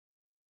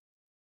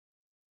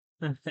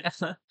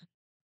Hello,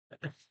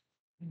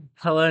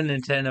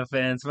 Nintendo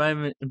fans.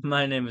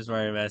 My name is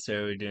Mario Master.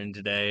 How are we doing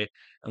today?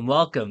 And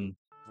welcome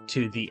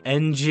to the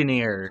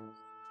Engineer.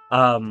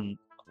 Um,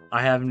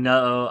 I have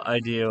no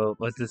idea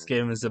what this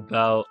game is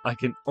about. I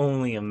can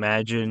only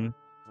imagine.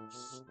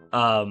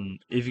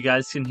 If you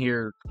guys can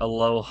hear a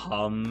low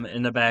hum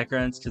in the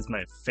background, it's because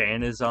my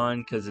fan is on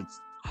because it's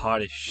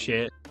hot as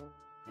shit.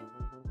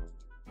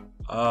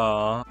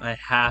 Oh, I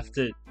have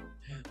to.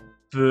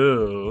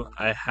 Boo!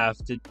 I have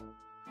to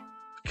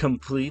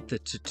complete the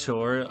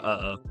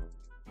tutorial.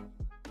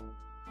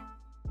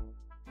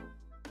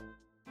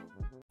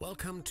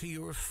 Welcome to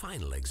your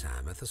final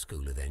exam at the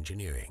School of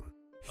Engineering.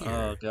 Oh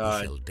Here, you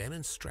God. shall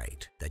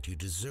demonstrate that you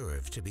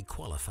deserve to be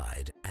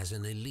qualified as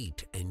an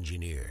elite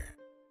engineer.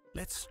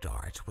 Let's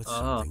start with Oh.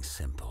 something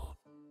simple.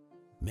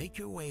 Make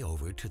your way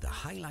over to the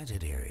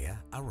highlighted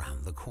area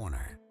around the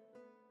corner.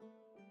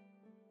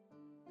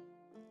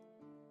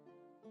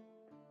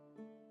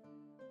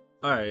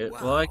 Alright,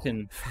 well I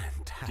can do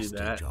Fantastic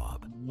that.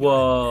 job.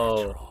 Whoa.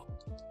 You're a natural.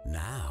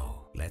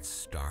 Now, let's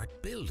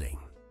start building.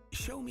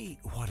 Show me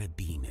what a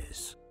beam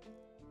is.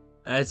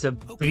 That's a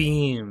Okay.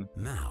 beam.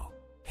 Now,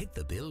 hit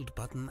the build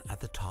button at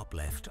the top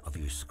left of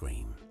your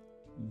screen.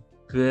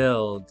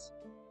 Build.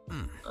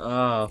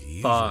 Oh,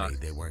 Usually fuck.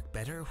 they work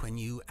better when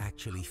you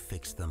actually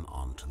fix them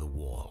onto the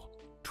wall.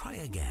 Try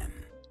again.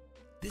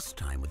 This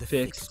time with a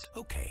fixed.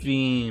 Okay.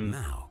 Beam.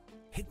 Now,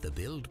 hit the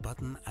build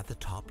button at the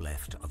top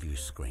left of your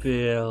screen.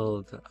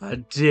 Build. I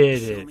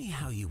did Show it. me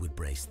how you would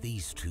brace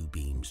these two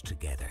beams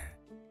together.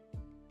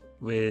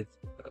 With...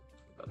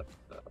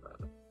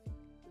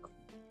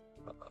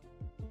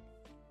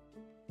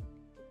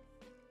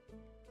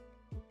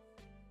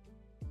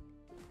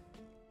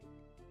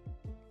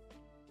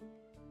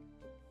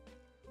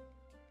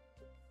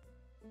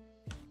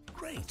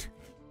 Great.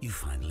 You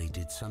finally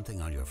did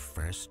something on your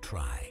first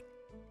try.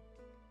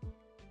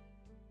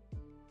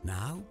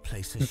 Now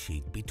place a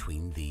sheet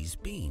between these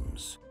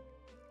beams.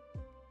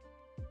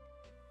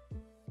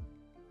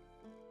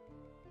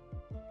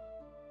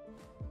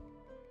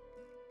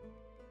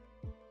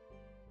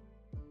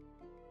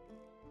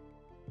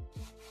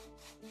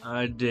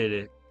 I did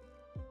it.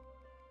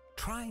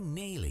 Try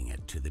nailing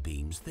it to the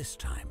beams this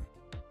time.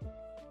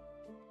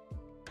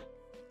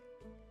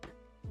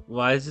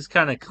 Why is this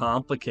kind of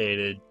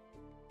complicated?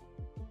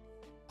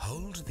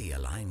 Hold the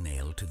Align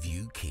Nail to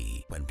View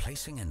key when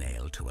placing a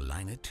nail to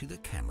align it to the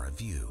camera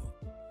view.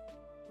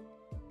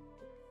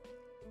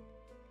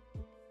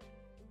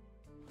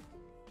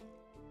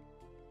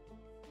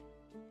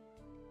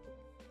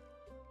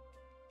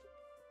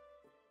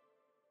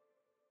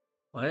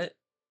 What?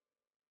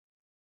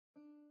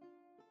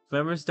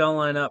 Members don't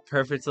line up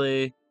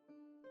perfectly.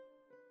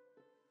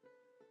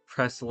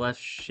 Press left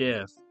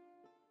shift.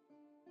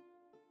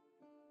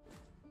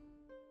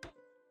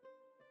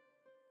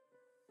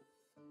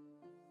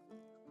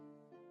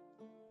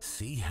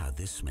 See how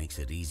this makes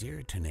it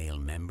easier to nail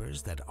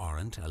members that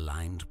aren't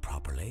aligned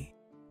properly?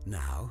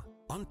 Now,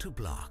 onto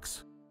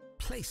blocks.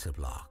 Place a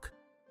block.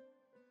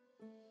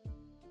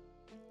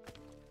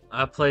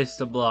 I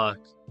placed a block.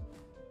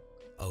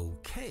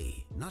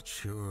 Okay, not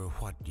sure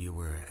what you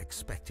were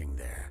expecting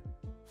there.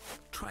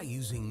 Try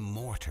using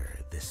mortar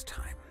this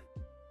time.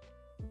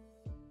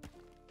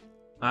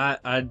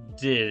 I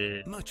did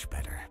it. Much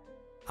better.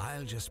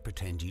 I'll just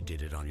pretend you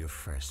did it on your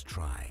first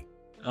try.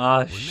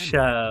 Oh, shut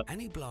Remember, up.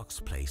 any blocks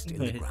placed in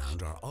the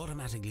ground are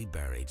automatically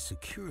buried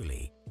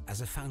securely as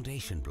a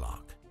foundation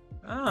block.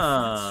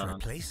 Ah. Let's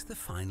replace the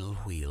final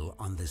wheel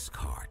on this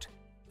cart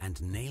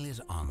and nail it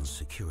on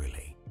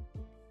securely.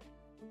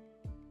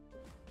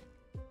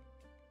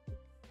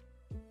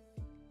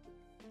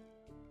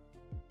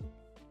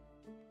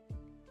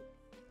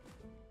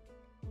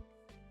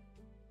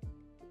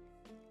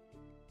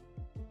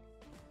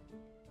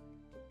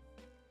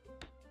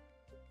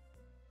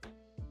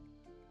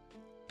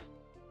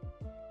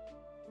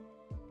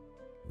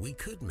 We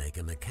could make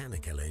a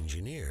mechanical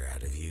engineer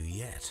out of you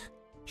yet.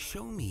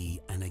 Show me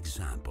an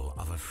example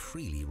of a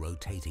freely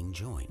rotating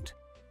joint.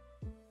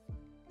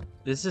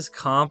 This is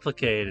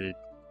complicated.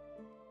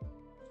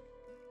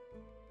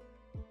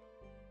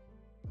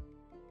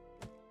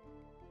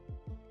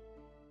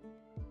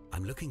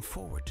 I'm looking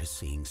forward to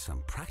seeing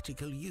some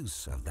practical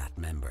use of that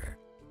member.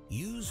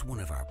 Use one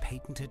of our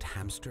patented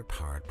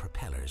hamster-powered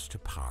propellers to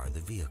power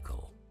the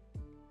vehicle.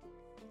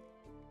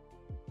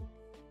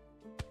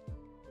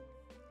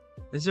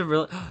 This is a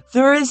real.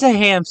 There is a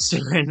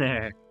hamster in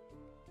there.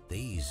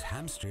 These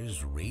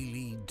hamsters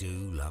really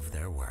do love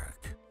their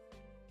work.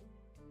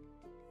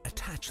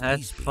 Attach That's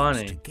these beams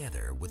funny.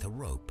 together with a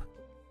rope.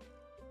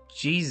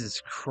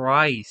 Jesus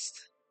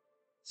Christ.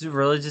 Is it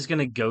really just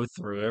gonna go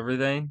through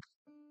everything?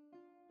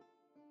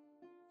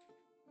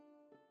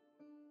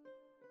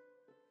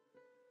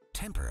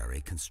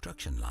 Temporary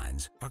construction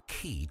lines are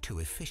key to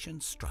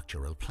efficient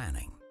structural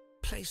planning.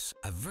 Place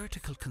a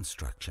vertical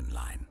construction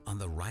line on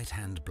the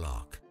right-hand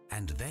block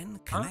and then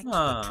connect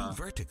the two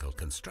vertical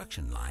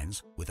construction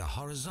lines with a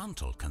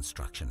horizontal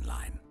construction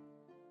line.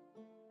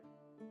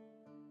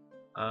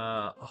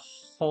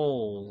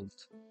 Hold.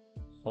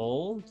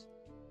 hold?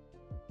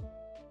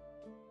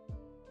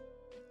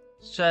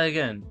 Let's try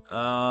again.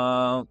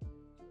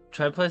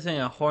 Try placing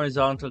a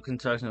horizontal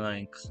construction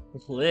line.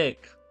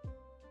 Click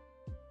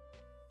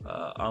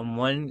on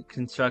one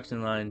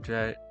construction line.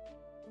 Drag.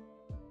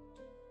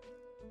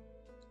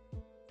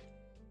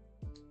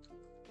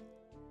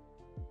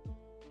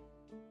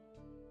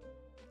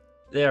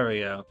 There we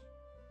go.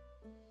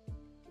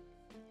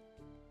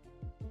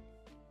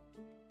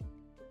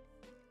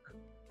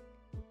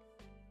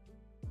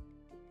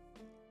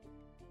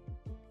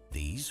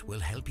 These will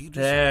help you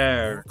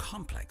design more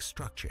complex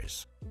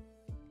structures.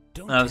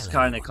 That was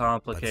kind of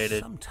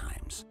complicated. But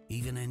sometimes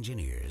even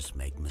engineers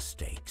make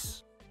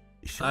mistakes.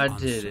 On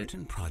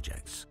certain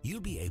projects, you'll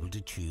be able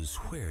to choose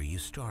where you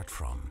start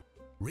from.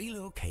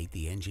 Relocate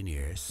the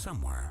engineer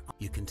somewhere.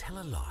 You can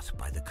tell a lot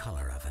by the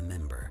color of a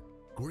member.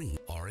 Green,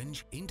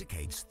 orange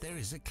indicates there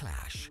is a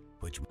clash,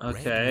 which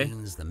red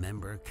means the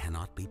member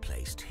cannot be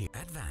placed here.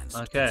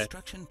 Advanced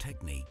construction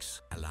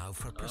techniques allow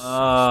for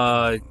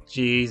precise building.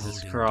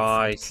 Jesus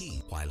Christ.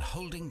 While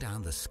holding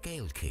down the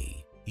scale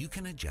key, you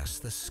can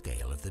adjust the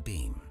scale of the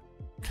beam.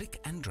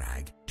 Click and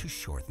drag to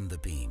shorten the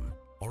beam,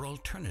 or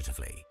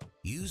alternatively,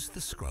 use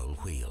the scroll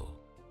wheel.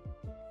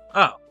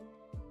 Oh.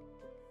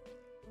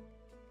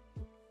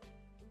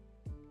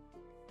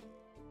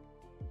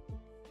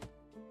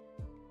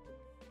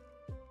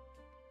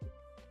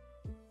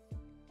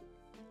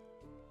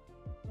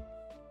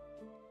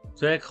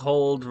 Click,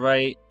 hold,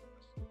 right,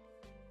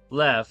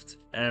 left,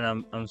 and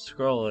I'm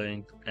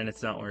scrolling, and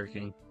it's not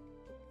working.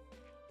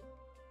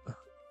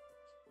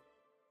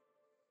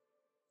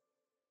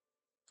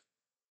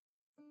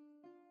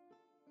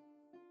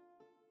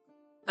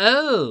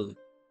 Oh!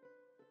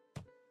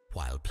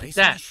 While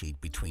placing a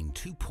sheet between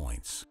 2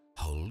 points,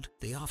 hold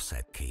the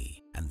offset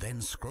key, and then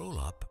scroll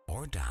up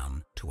or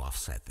down to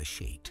offset the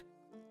sheet.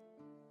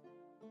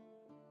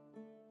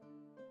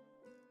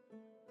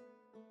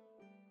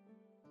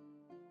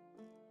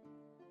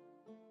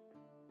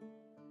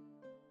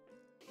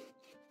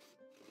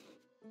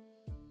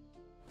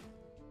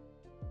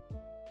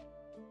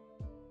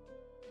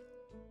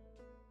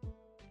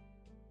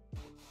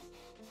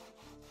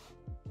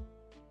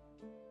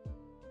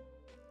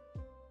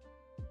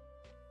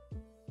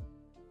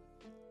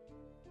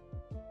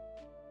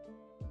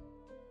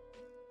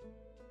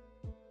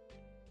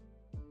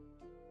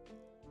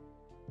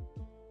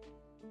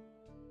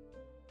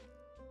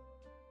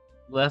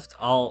 Left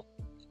alt.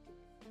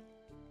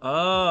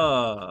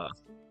 Oh.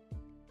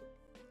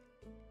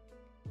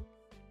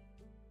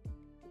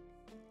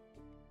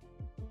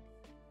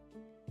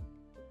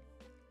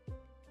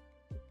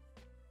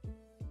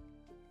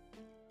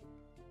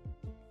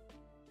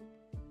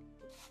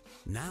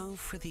 Now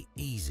for the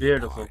easy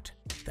part,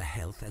 the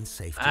health and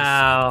safety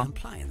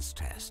compliance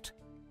test.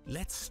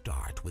 Let's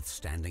start with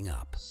standing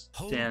up.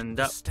 Hold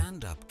the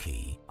stand up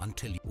key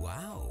until you...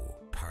 Wow,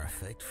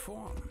 perfect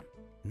form.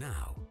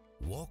 Now,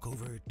 walk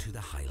over to the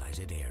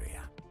highlighted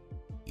area.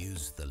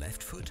 Use the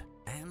left foot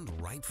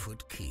and right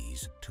foot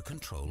keys to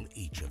control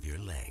each of your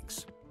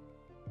legs.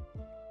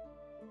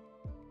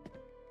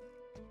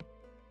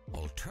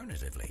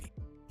 Alternatively,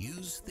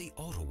 use the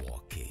auto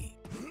walk key.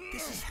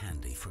 This is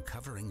handy for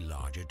covering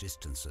larger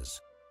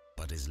distances,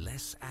 but is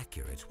less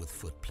accurate with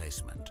foot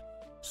placement.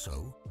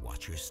 So,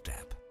 watch your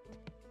step.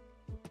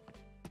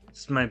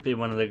 This might be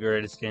one of the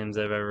greatest games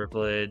I've ever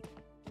played.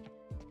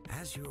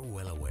 As you're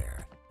well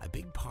aware, a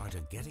big part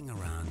of getting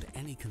around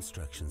any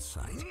construction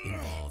site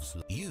involves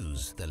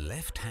use the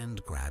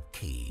left-hand grab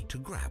key to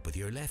grab with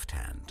your left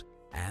hand,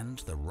 and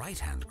the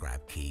right-hand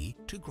grab key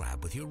to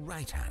grab with your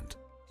right hand.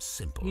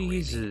 Simple,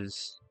 really.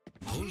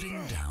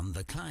 Holding down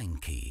the climb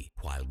key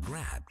while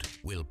grabbed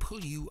will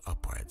pull you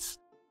upwards.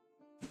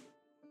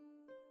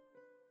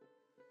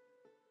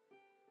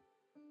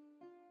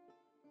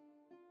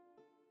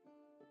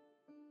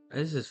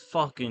 This is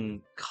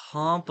fucking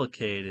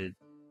complicated.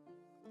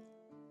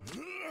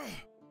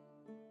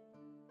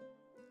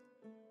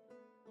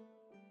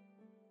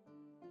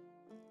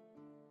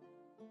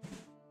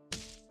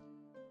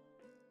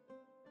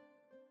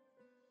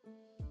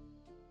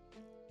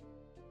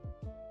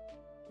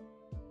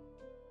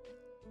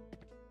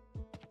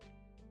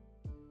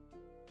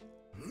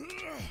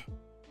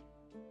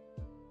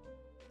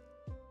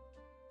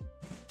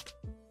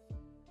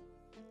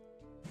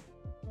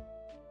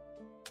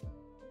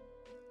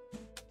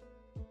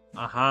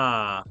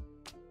 Aha.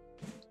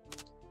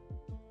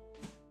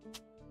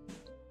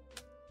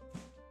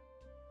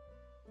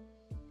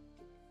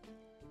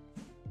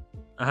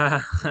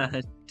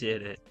 I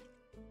did it.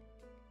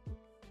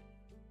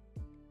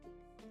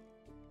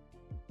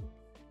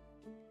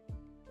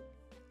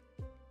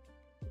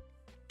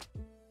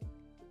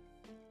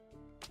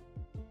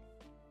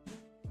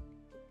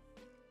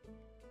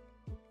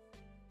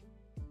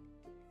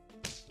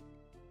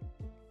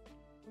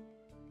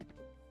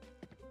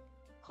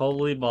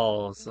 Holy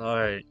balls.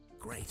 Alright.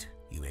 Great.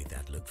 You made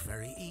that look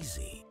very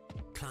easy.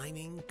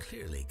 Climbing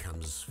clearly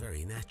comes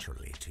very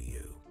naturally to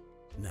you.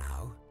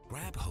 Now,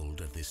 grab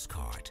hold of this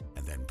cart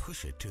and then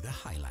push it to the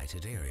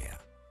highlighted area.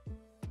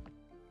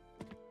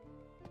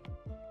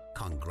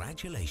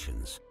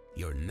 Congratulations,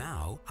 you're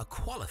now a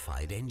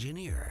qualified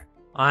engineer.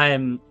 I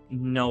am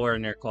nowhere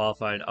near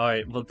qualified.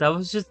 Alright, well, that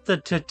was just the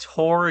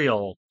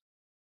tutorial.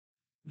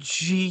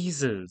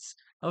 Jesus.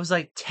 That was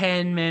like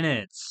 10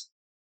 minutes.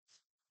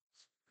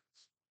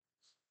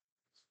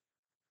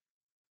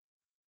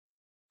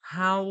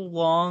 How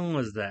long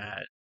was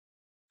that?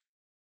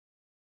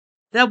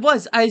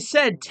 I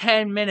said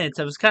 10 minutes.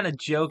 I was kind of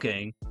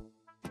joking.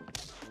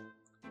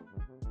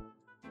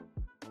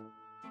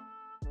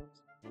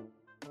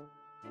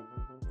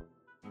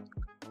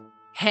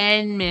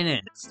 Ten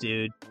minutes,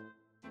 dude.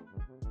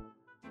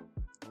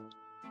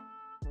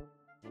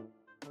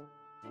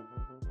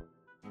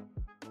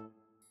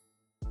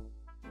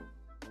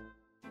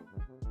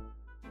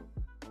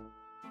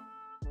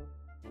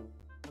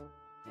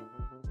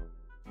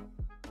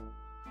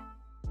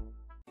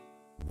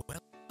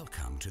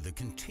 Welcome to the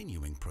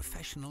continuing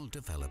professional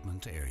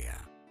development area.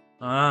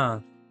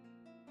 Ah.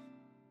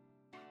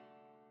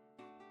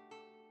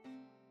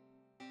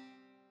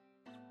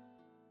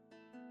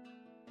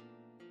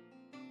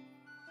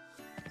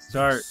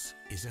 Start. This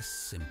is a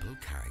simple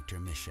character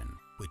mission,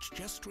 which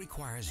just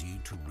requires you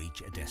to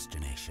reach a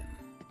destination.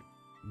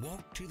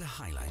 Walk to the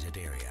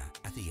highlighted area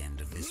at the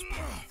end of this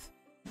path.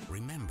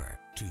 Remember,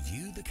 to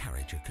view the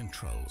character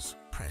controls,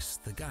 press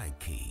the guide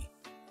key.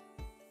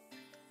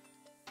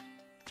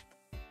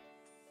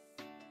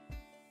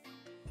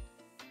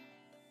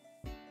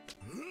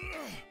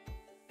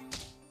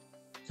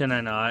 Can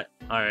I not?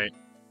 Alright.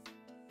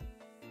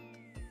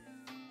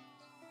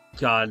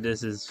 God,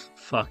 this is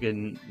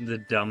fucking the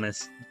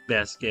dumbest,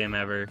 best game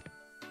ever.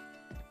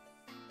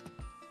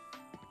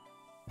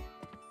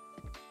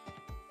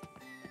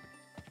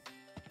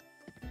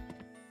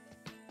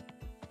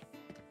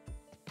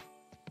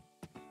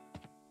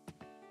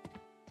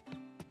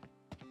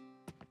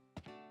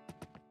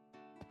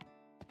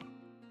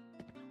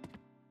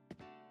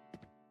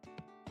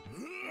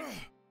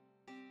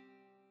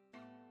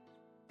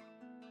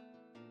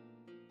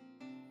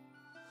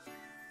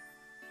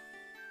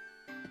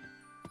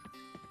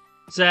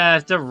 So I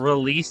have to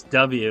release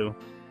W.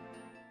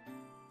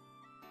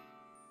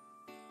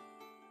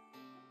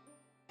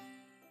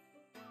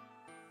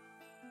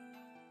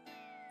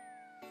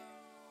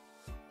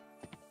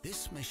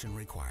 This mission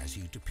requires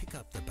you to pick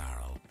up the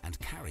barrel and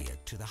carry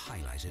it to the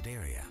highlighted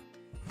area.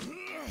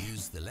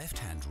 Use the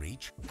left-hand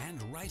reach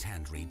and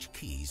right-hand reach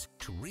keys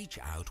to reach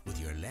out with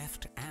your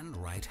left and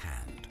right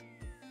hand.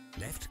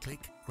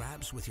 Left-click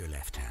grabs with your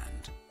left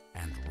hand,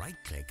 and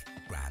right-click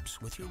grabs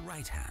with your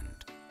right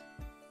hand.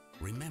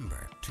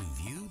 Remember, to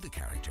view the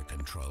character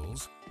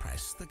controls,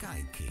 press the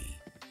guide key.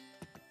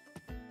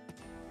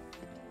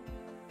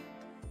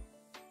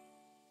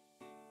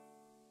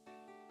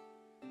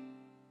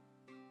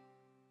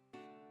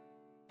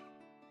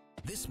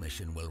 This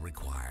mission will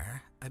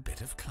require a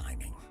bit of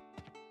climbing.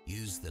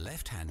 Use the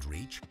left-hand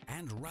reach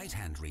and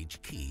right-hand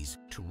reach keys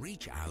to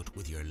reach out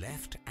with your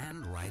left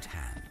and right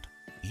hand.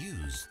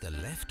 Use the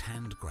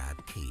left-hand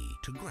grab key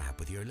to grab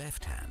with your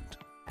left hand,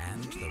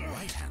 and the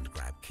right-hand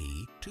grab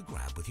key to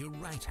grab with your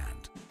right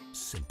hand.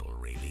 Simple,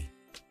 really.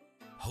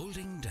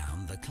 Holding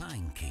down the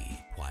climb key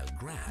while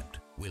grabbed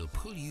will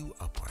pull you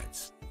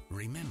upwards.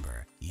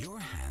 Remember, your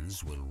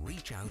hands will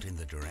reach out in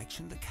the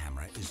direction the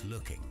camera is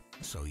looking,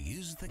 so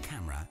use the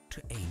camera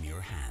to aim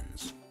your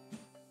hands.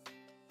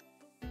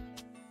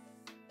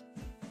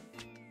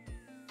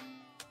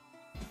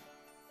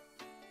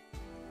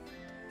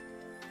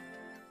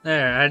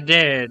 There, I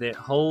did it.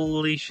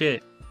 Holy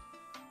shit.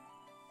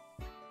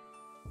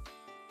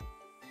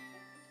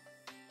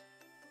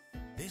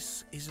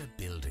 This is a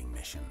building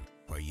mission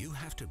where you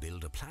have to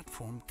build a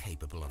platform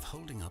capable of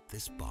holding up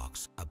this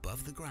box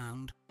above the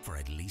ground for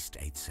at least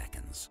 8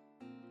 seconds.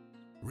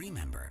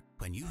 Remember,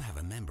 when you have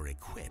a member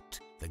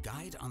equipped, the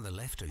guide on the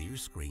left of your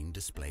screen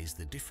displays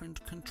the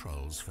different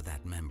controls for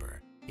that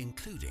member,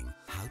 including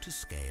how to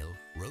scale,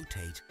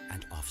 rotate,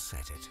 and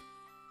offset it.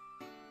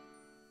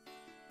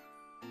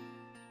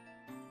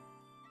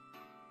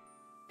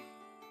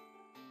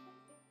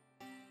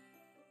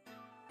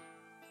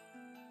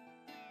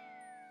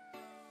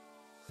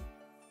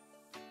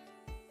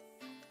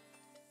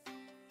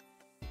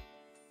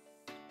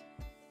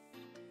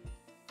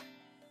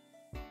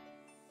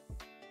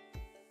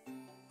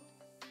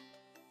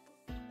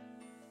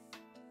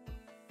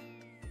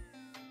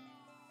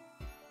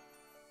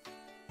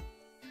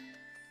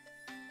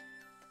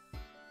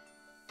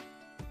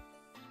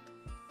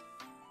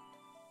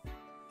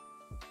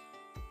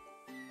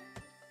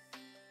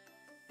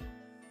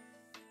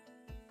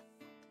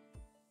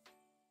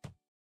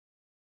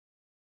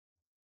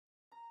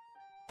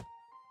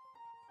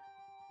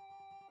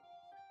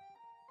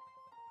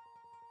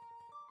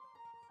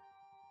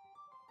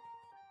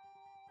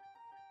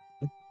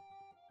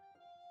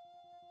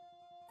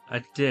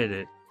 I did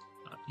it.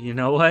 You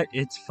know what?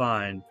 It's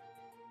fine.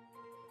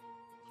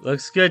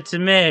 Looks good to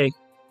me.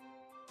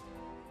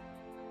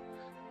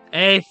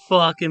 A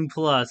fucking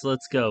plus.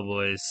 Let's go,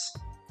 boys.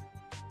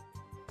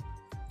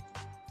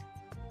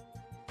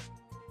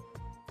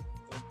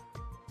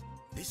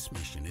 This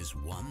mission is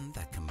one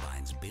that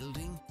combines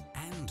building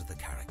and the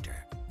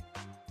character.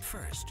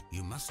 First,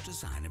 you must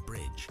design a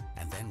bridge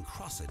and then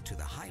cross it to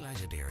the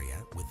highlighted area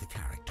with the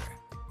character.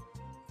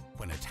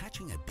 When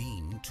attaching a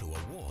beam to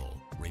a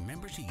wall,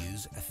 remember to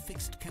use a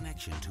fixed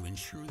connection to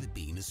ensure the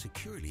beam is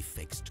securely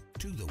fixed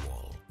to the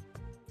wall.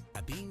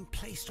 A beam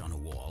placed on a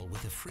wall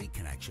with a free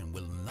connection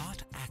will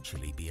not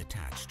actually be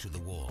attached to the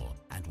wall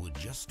and would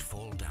just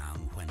fall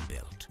down when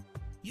built.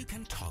 You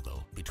can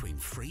toggle between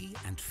free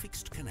and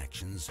fixed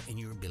connections in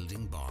your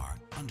building bar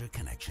under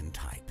connection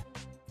type.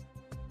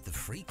 The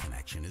free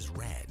connection is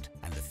red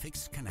and the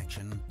fixed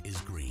connection is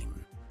green.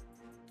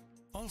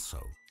 Also,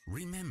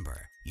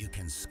 remember, you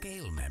can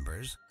scale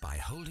members by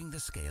holding the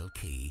scale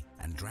key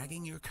and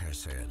dragging your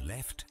cursor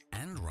left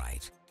and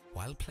right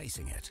while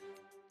placing it.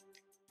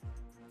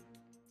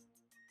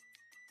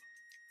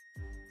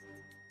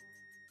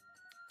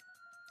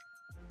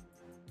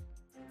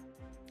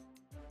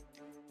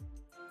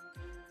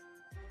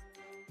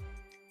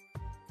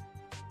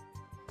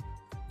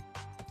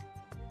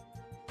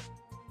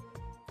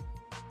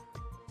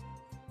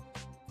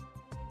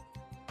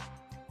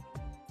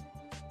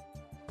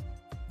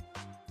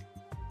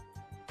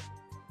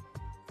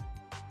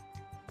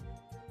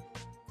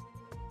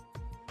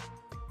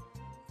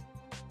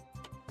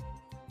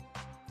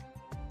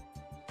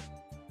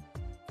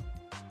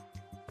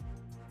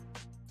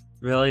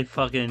 Really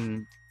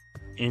fucking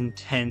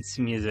intense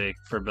music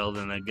for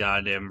building a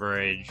goddamn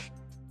bridge.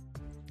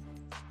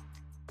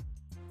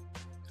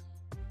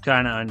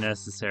 Kind of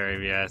unnecessary,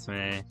 if you ask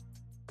me.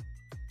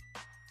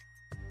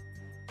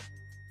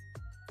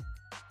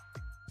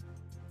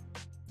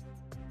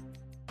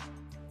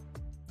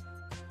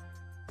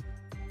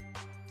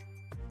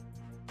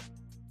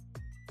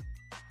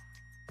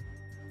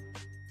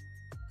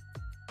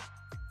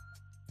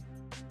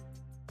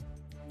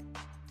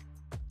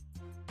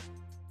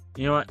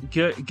 You know what?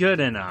 Good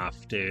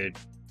enough, dude.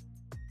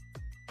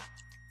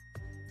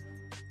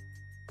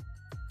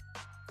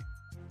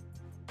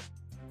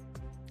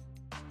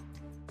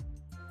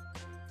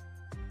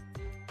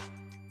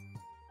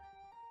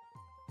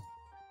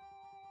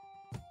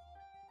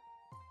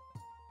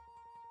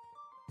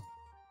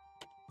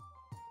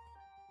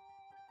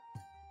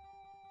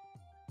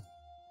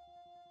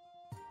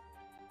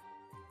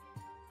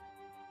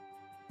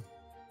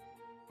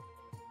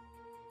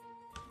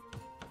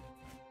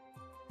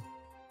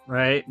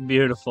 Right?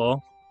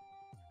 Beautiful.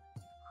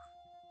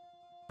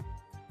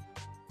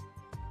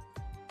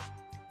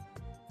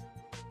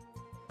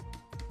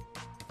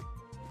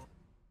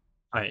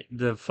 Alright,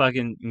 the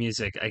fucking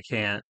music, I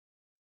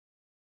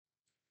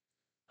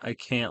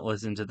can't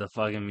listen to the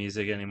fucking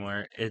music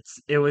anymore.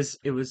 It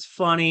was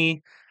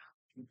funny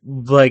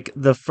like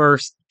the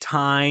first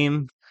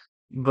time,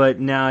 but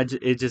now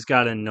it just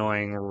got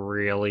annoying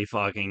really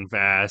fucking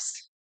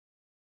fast.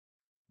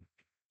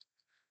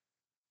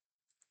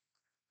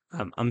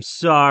 I'm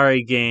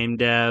sorry, game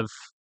dev,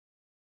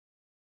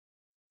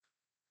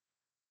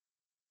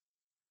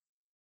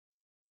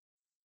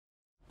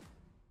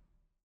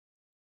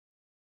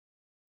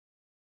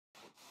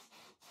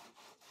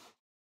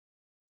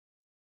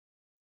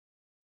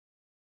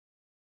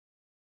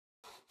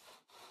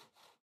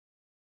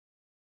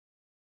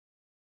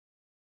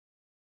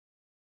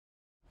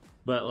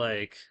 but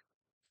like,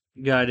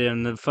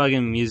 goddamn, the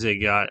fucking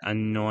music got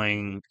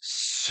annoying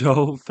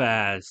so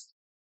fast.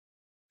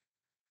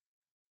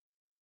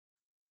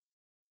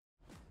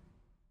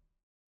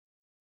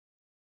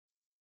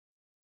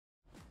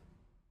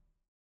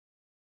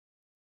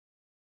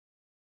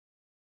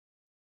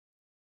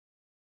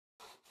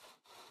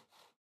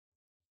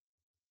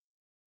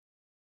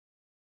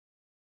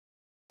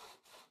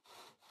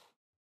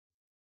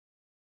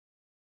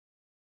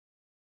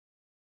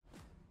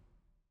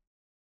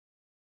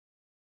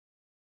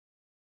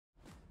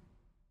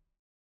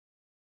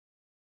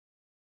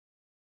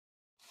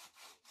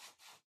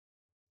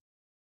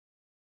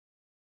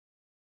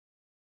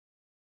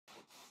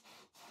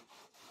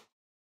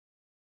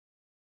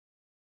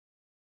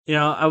 You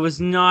know, I was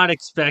not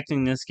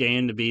expecting this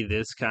game to be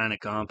this kind of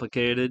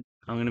complicated.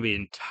 I'm gonna be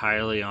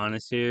entirely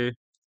honest here.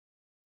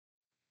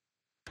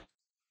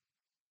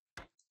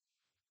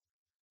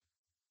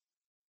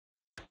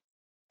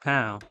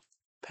 Pow,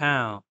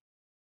 pow.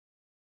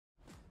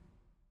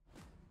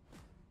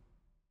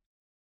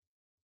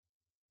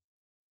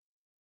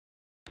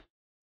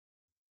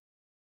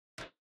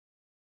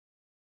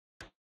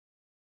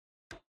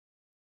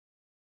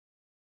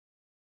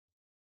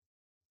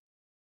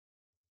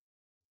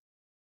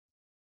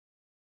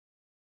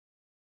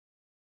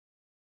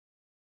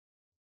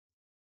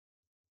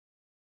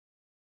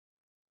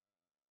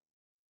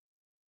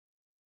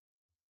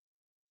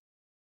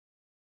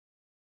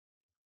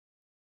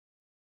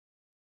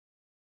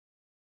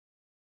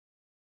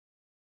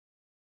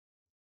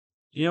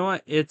 You know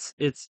what? It's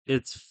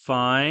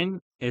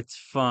fine. It's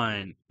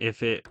fine.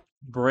 If it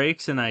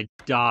breaks and I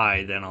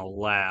die, then I'll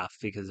laugh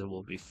because it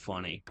will be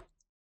funny.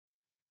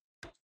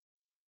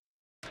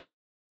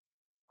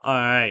 All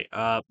right.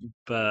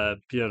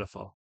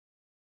 Beautiful.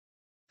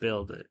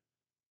 Build it.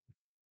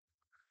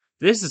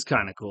 This is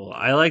kind of cool.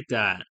 I like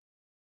that.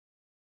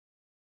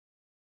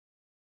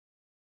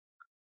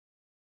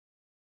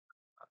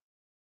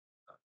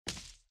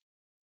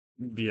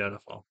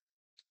 Beautiful.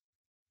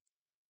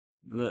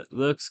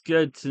 Looks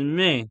good to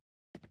me.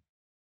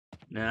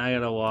 Now I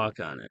gotta walk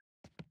on it.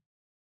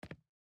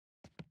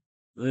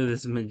 Look at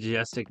this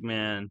majestic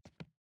man.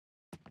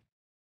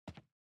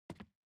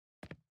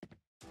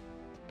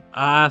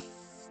 I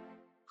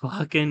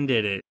fucking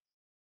did it.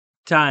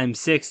 Time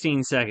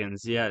 16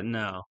 seconds. Yeah,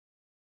 no.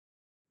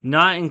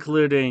 Not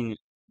including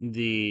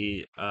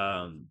the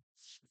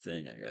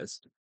thing, I guess.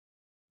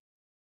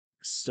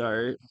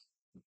 Start.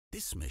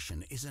 This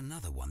mission is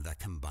another one that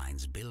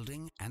combines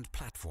building and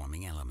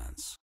platforming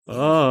elements. You need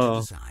to Oh.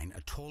 design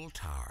a tall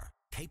tower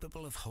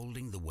capable of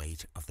holding the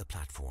weight of the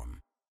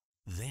platform.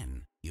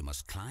 Then you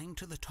must climb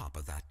to the top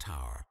of that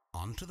tower,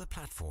 onto the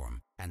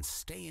platform, and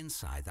stay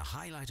inside the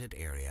highlighted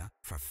area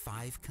for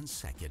 5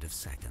 consecutive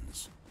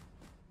seconds.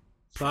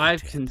 Pro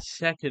 5 tip: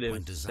 consecutive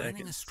when designing a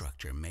seconds.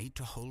 structure made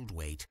to hold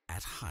weight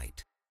at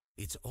height,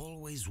 it's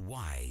always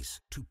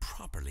wise to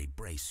properly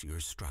brace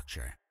your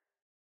structure.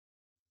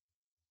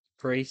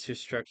 Brace your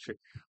structure.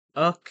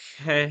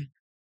 Okay.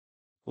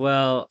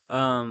 Well,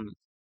 I'm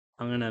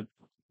gonna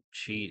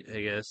cheat,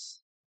 I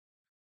guess.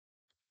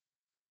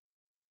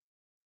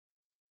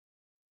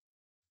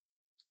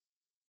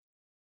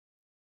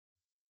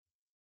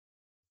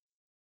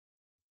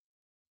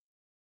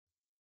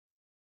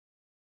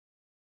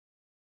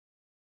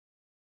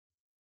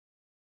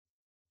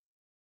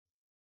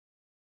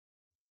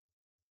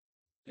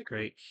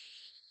 Great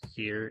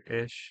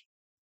here-ish.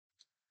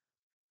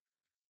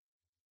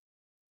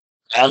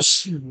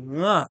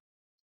 Ah,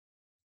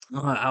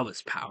 oh, that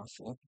was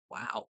powerful.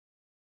 Wow.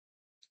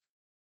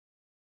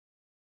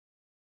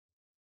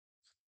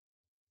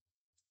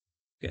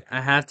 Okay,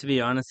 I have to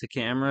be honest, the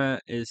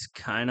camera is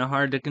kind of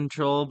hard to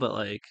control, but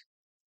like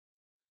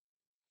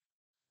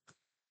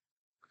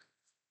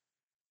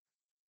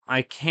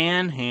I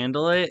can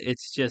handle it.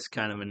 It's just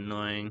kind of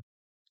annoying.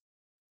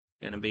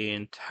 Gonna be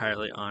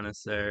entirely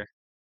honest there.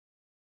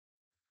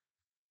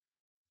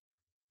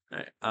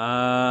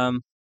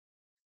 Alright,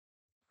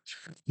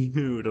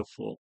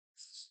 beautiful.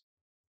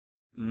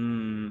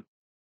 Mm,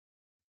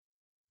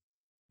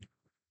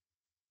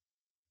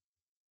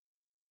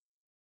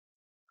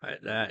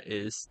 alright, that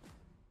is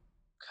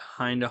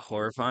kind of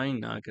horrifying,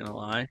 not gonna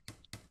lie.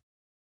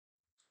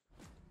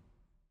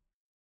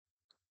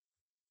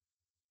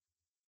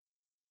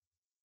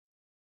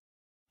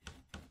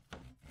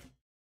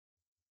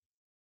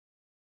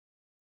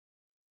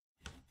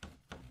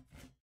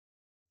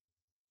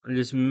 I'm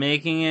just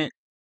making it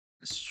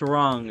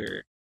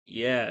stronger.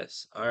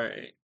 Yes,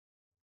 alright.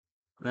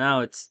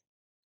 Now it's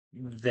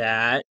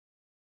that.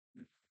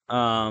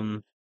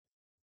 Um,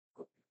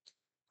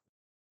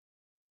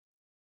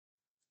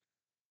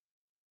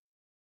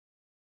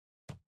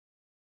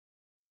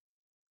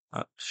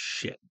 oh,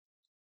 shit.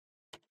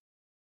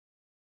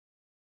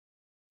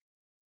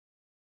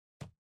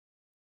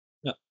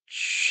 Oh,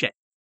 shit.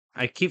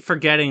 I keep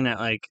forgetting that,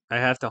 like, I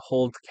have to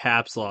hold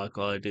caps lock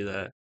while I do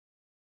that.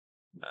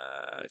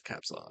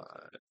 Caps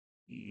lock.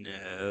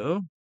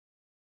 No.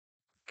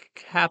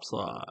 Caps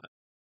lock.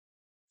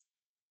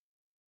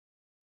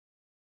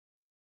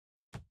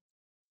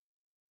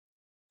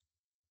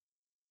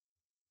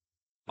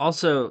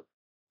 Also,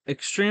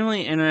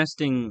 extremely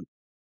interesting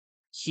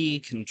key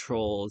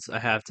controls, I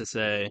have to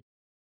say.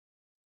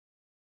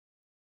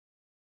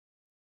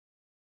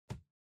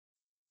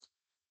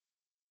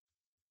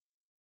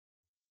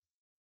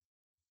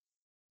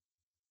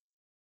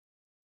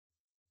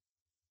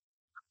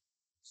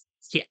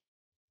 Yeah.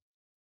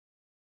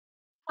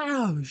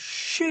 Oh,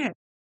 shit.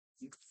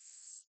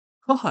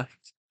 Fuck.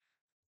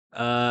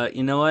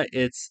 You know what?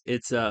 It's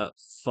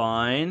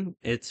fine.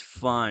 It's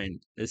fine.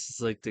 This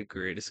is like the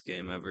greatest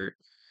game ever.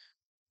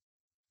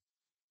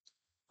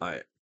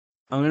 Alright.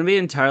 I'm gonna be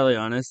entirely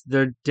honest.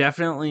 There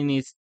definitely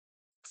needs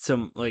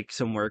some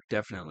work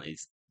definitely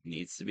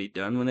needs to be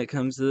done when it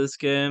comes to this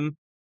game.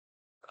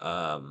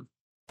 Um,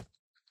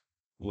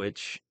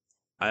 which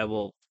I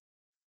will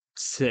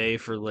say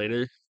for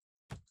later.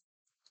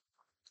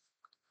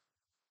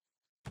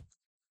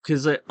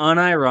 Because like,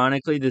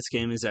 unironically, this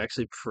game is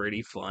actually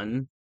pretty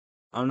fun.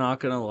 I'm not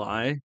gonna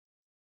lie.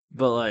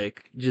 But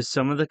like just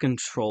some of the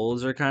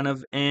controls are kind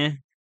of eh.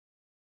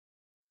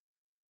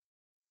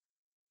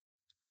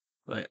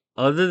 Like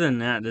other than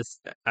that, this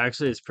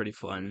actually is pretty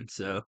fun.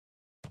 So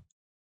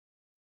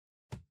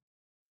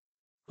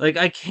like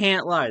I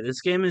can't lie,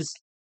 this game is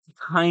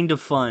kind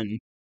of fun.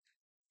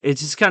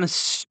 It's just kind of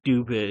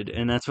stupid,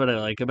 and that's what I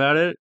like about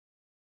it.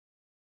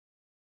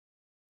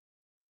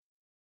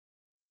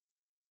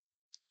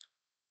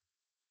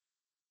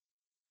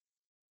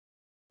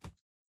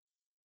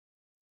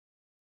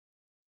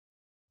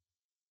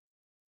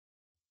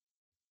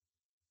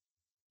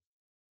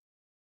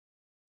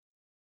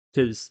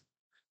 Because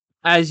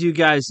as you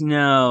guys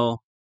know,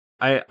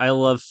 I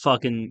love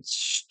fucking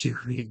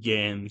stupid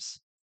games.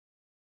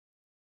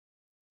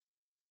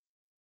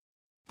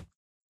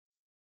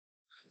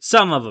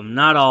 Some of them,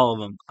 not all of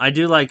them. I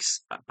do like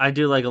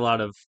a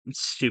lot of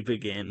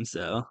stupid games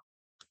though,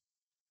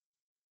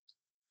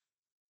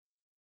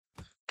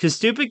 because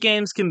stupid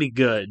games can be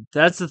good.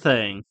 That's the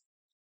thing.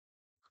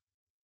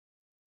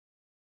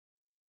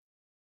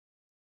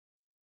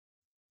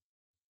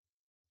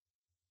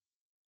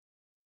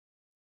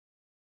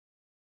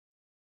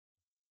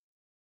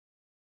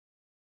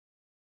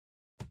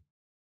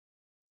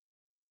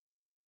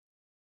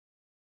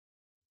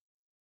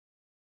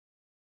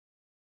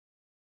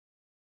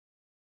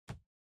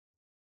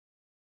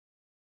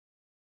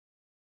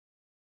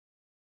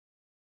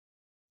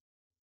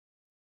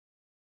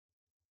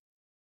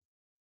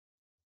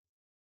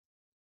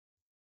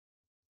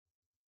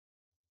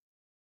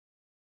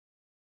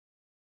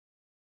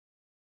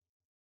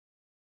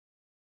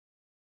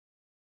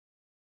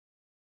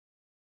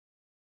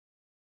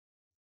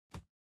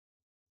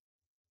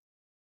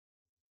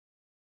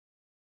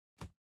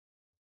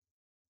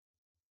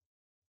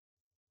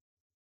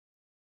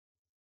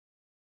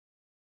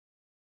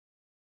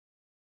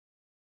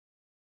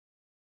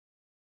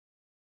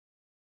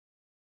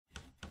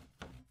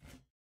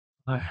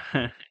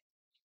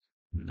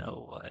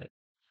 No what?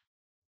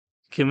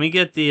 Can we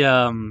get the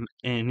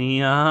in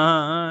the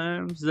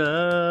arms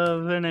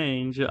of an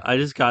angel? I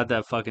just got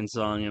that fucking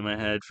song in my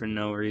head for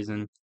no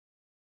reason.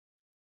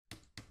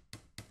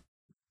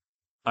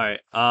 All right.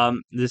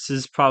 This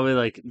is probably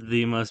like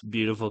the most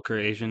beautiful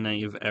creation that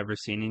you've ever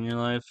seen in your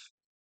life,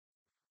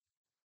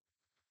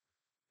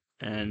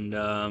 and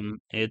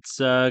it's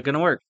gonna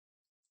work.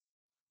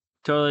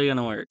 Totally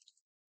gonna work.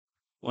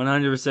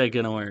 100%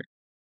 gonna work.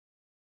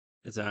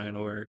 It's not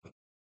gonna work.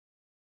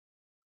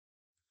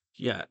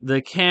 Yeah,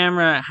 the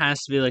camera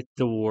has to be like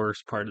the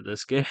worst part of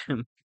this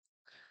game.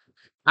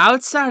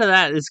 Outside of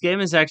that, this game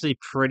is actually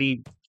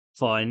pretty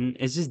fun.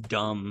 It's just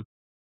dumb.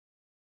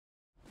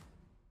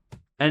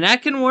 And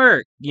that can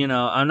work, you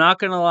know, I'm not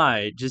gonna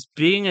lie. Just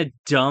being a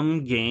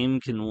dumb game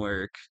can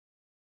work.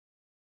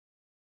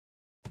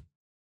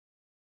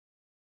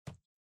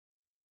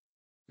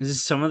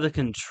 Just some of the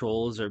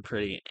controls are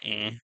pretty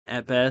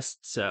at best,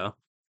 so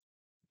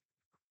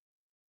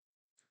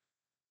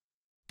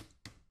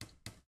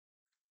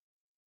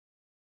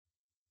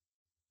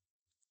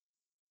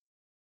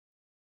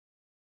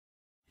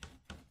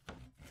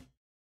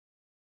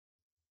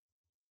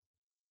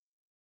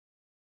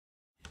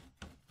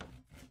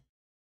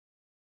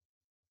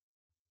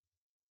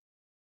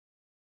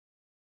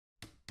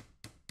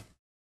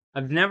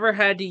I've never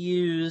had to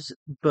use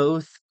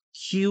both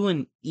Q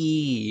and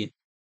E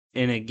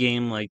in a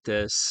game like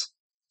this,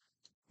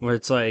 where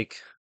it's like,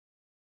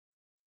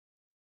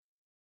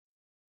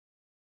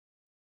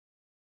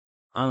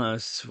 I don't know,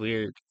 it's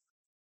weird.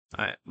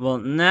 Alright, well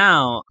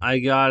now I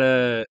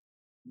gotta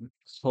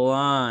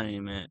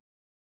climb it,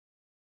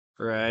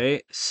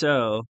 right?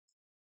 So,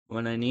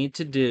 what I need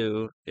to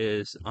do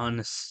is on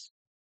the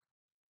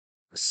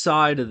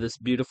side of this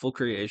beautiful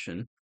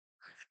creation,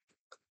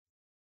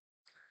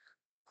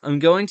 I'm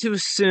going to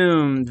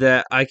assume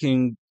that I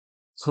can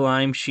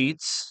climb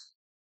sheets,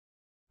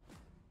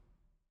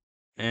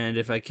 and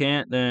if I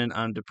can't, then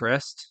I'm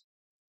depressed,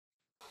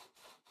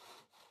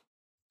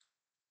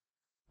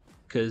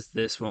 because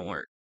this won't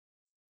work.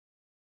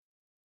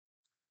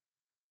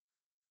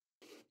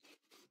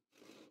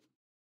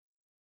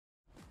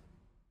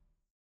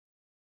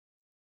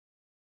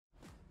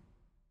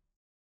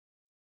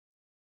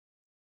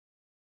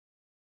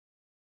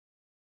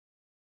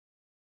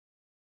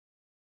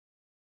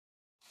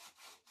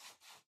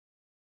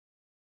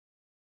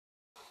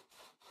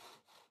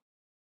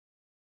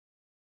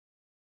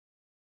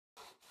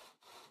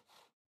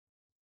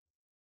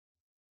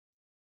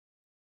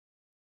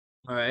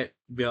 Alright,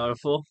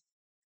 beautiful.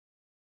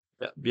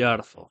 Yeah,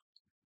 beautiful.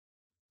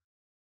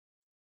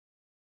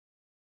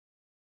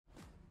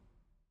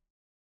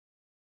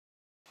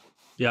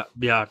 Yeah,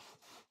 beautiful.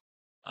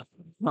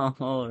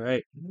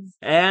 Alright.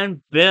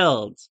 And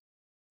build.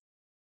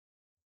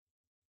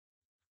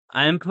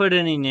 I didn't put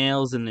any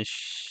nails in the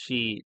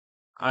sheet.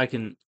 I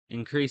can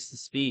increase the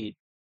speed.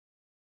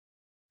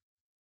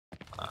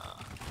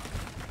 Uh,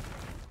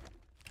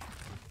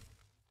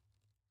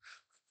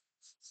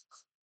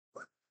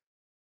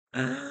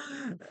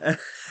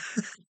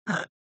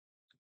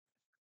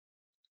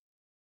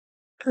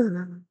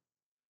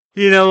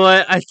 you know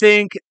what? I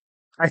think,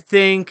 I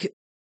think,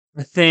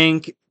 I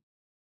think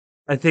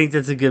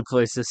that's a good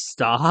place to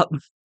stop.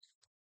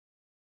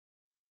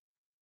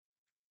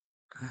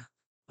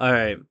 All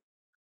right.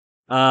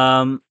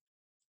 Um,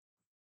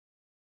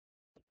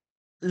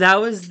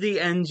 that was the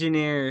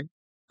engineer.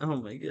 Oh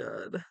my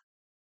god.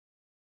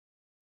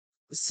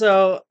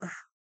 So,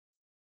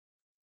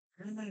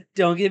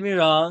 don't get me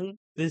wrong.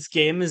 This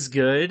game is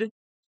good.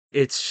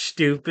 It's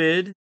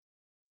stupid.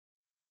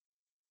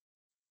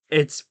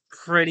 It's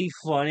pretty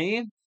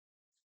funny,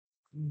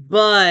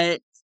 but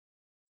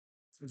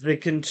the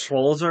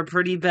controls are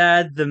pretty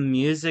bad. The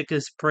music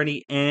is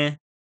pretty eh.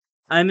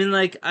 I mean,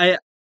 like, I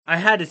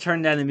had to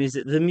turn down the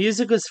music. The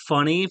music was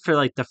funny for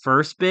like the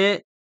first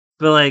bit,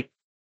 but like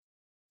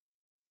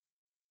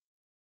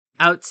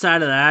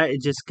outside of that,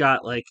 it just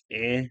got like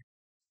you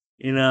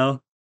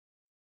know.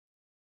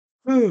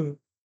 Hmm.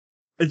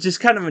 It's just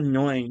kind of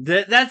annoying.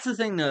 That's the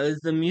thing though, is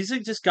the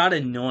music just got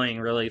annoying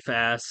really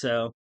fast.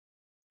 So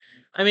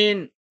I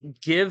mean,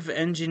 give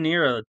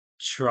Engineer a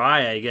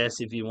try, I guess,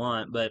 if you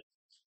want. But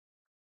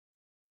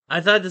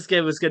I thought this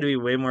game was going to be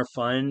way more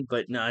fun,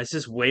 but no, it's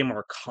just way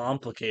more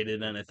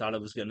complicated than I thought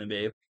it was going to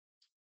be.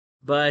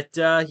 But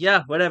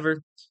yeah, whatever.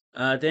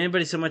 Thank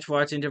anybody so much for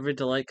watching. Don't forget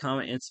to like,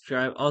 comment, and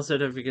subscribe. Also,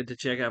 don't forget to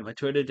check out my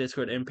Twitter,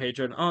 Discord, and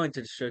Patreon. All in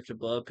the description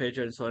below.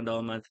 Patreon is $1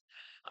 a month.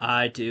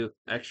 I do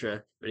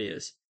extra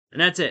videos. And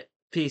that's it.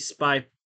 Peace. Bye.